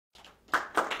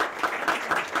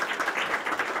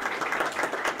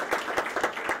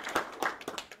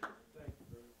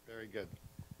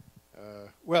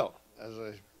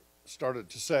started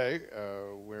to say,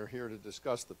 we're here to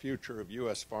discuss the future of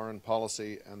U.S. foreign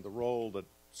policy and the role that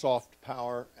soft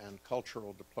power and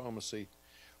cultural diplomacy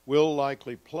will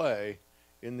likely play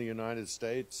in the United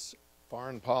States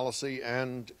foreign policy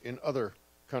and in other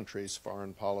countries'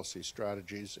 foreign policy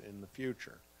strategies in the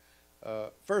future.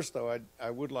 First, though, I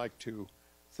would like to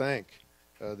thank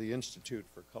the Institute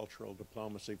for Cultural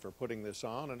Diplomacy for putting this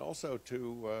on, and also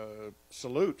to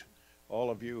salute all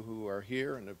of you who are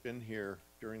here and have been here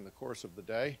during the course of the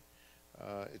day.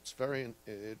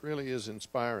 It really is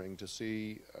inspiring to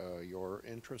see your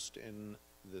interest in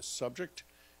this subject,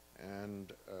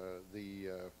 and the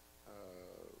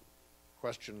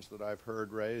questions that I've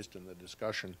heard raised in the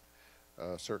discussion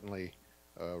certainly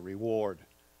reward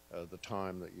the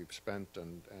time that you've spent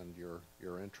and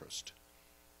your interest.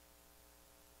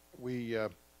 We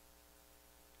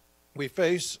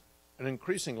face an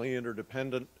increasingly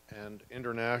interdependent and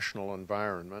international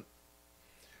environment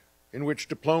in which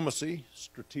diplomacy,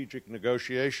 strategic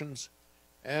negotiations,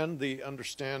 and the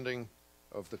understanding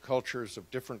of the cultures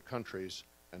of different countries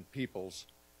and peoples,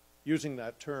 using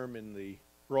that term in the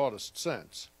broadest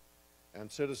sense,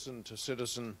 and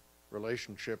citizen-to-citizen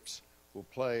relationships will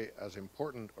play as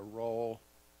important a role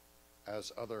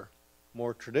as other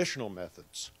more traditional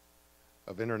methods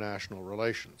of international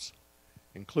relations,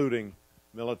 including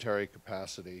military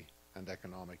capacity and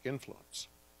economic influence.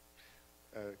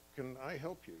 Can I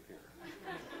help you here?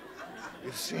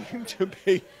 You seem to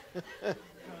be...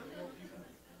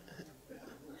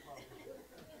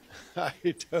 I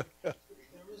don't know. There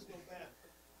is no back.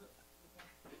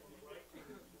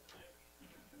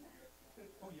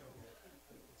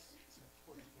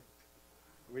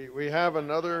 We have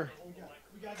another...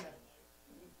 We got that.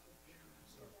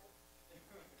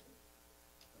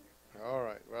 All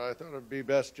right. Well, I thought it would be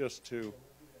best just to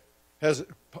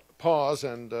pause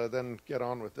and then get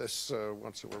on with this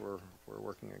once we're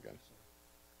working again.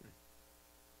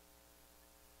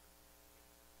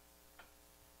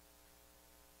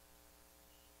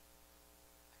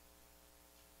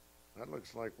 That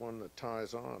looks like one that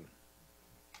ties on.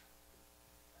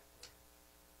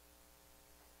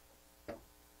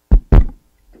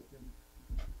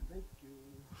 Thank you.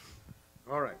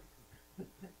 All right.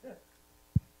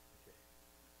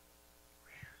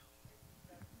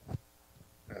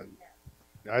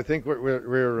 I think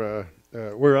we're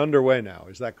underway now.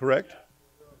 Is that correct?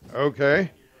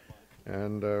 Okay.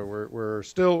 And we're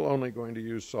still only going to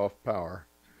use soft power,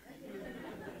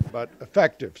 but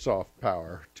effective soft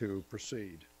power to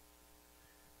proceed.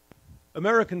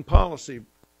 American policy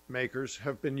makers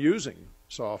have been using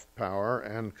soft power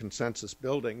and consensus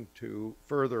building to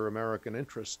further American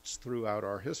interests throughout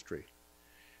our history,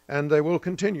 and they will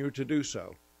continue to do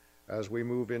so as we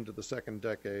move into the second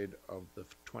decade of the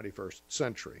 21st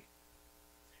century.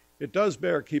 It does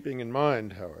bear keeping in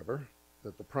mind, however,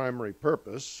 that the primary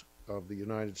purpose of the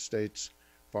United States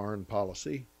foreign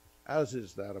policy, as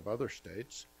is that of other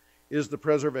states, is the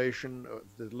preservation of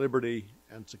the liberty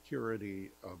and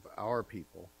security of our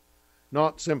people,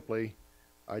 not simply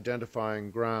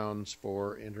identifying grounds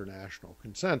for international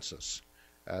consensus,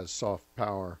 as soft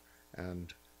power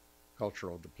and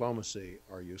cultural diplomacy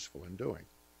are useful in doing.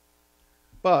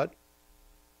 But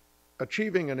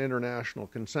achieving an international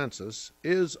consensus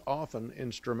is often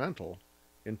instrumental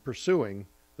in pursuing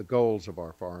the goals of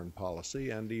our foreign policy,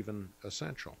 and even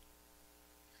essential.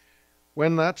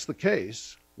 When that's the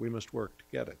case, we must work to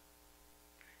get it.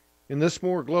 In this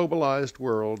more globalized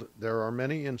world, there are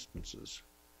many instances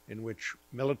in which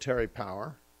military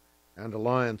power and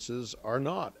alliances are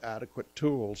not adequate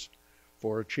tools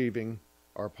for achieving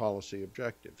our policy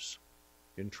objectives.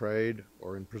 In trade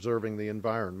or in preserving the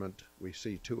environment, we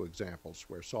see two examples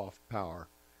where soft power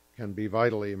can be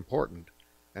vitally important,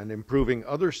 and improving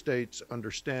other states'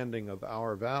 understanding of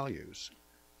our values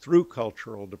through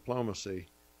cultural diplomacy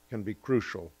can be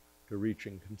crucial to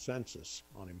reaching consensus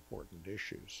on important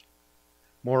issues.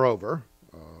 Moreover,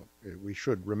 we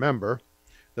should remember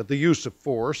that the use of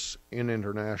force in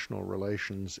international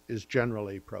relations is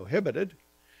generally prohibited,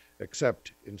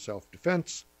 except in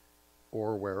self-defense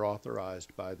or where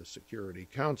authorized by the Security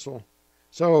Council.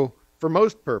 So, for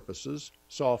most purposes,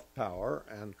 soft power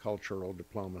and cultural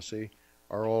diplomacy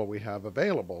are all we have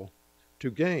available to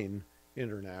gain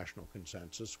international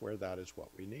consensus where that is what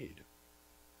we need.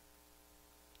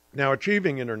 Now,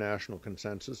 achieving international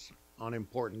consensus on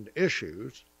important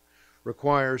issues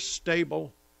requires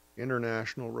stable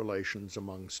international relations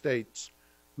among states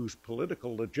whose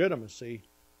political legitimacy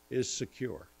is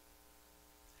secure.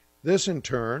 This, in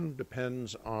turn,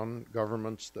 depends on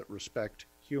governments that respect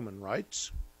human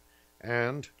rights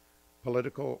and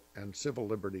political and civil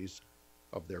liberties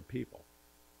of their people.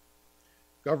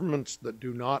 Governments that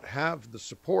do not have the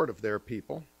support of their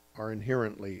people are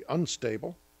inherently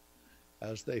unstable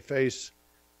as they face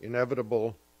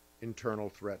inevitable internal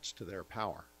threats to their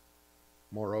power.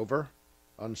 Moreover,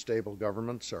 unstable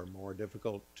governments are more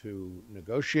difficult to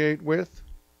negotiate with,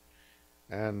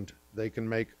 and they can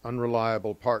make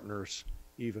unreliable partners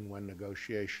even when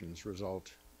negotiations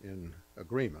result in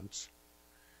agreements,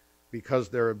 because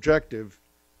their objective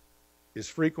is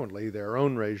frequently their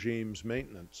own regime's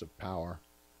maintenance of power,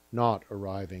 not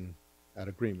arriving at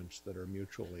agreements that are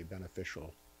mutually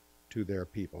beneficial to their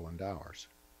people and ours.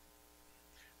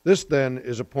 This, then,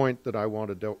 is a point that I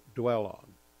want to dwell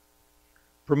on.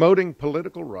 Promoting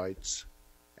political rights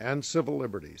and civil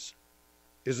liberties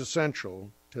is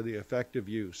essential to the effective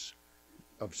use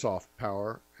of soft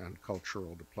power and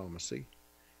cultural diplomacy,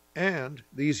 and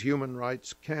these human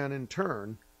rights can, in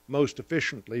turn, most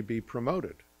efficiently be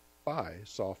promoted by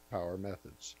soft power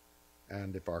methods,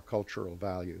 and if our cultural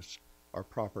values are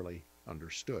properly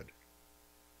understood.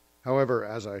 However,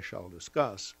 as I shall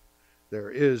discuss,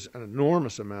 there is an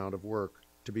enormous amount of work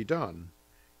to be done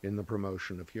in the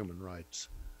promotion of human rights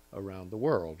around the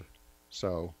world,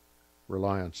 so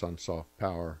reliance on soft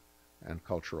power and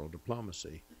cultural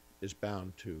diplomacy is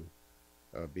bound to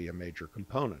be a major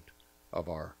component of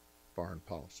our foreign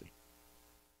policy.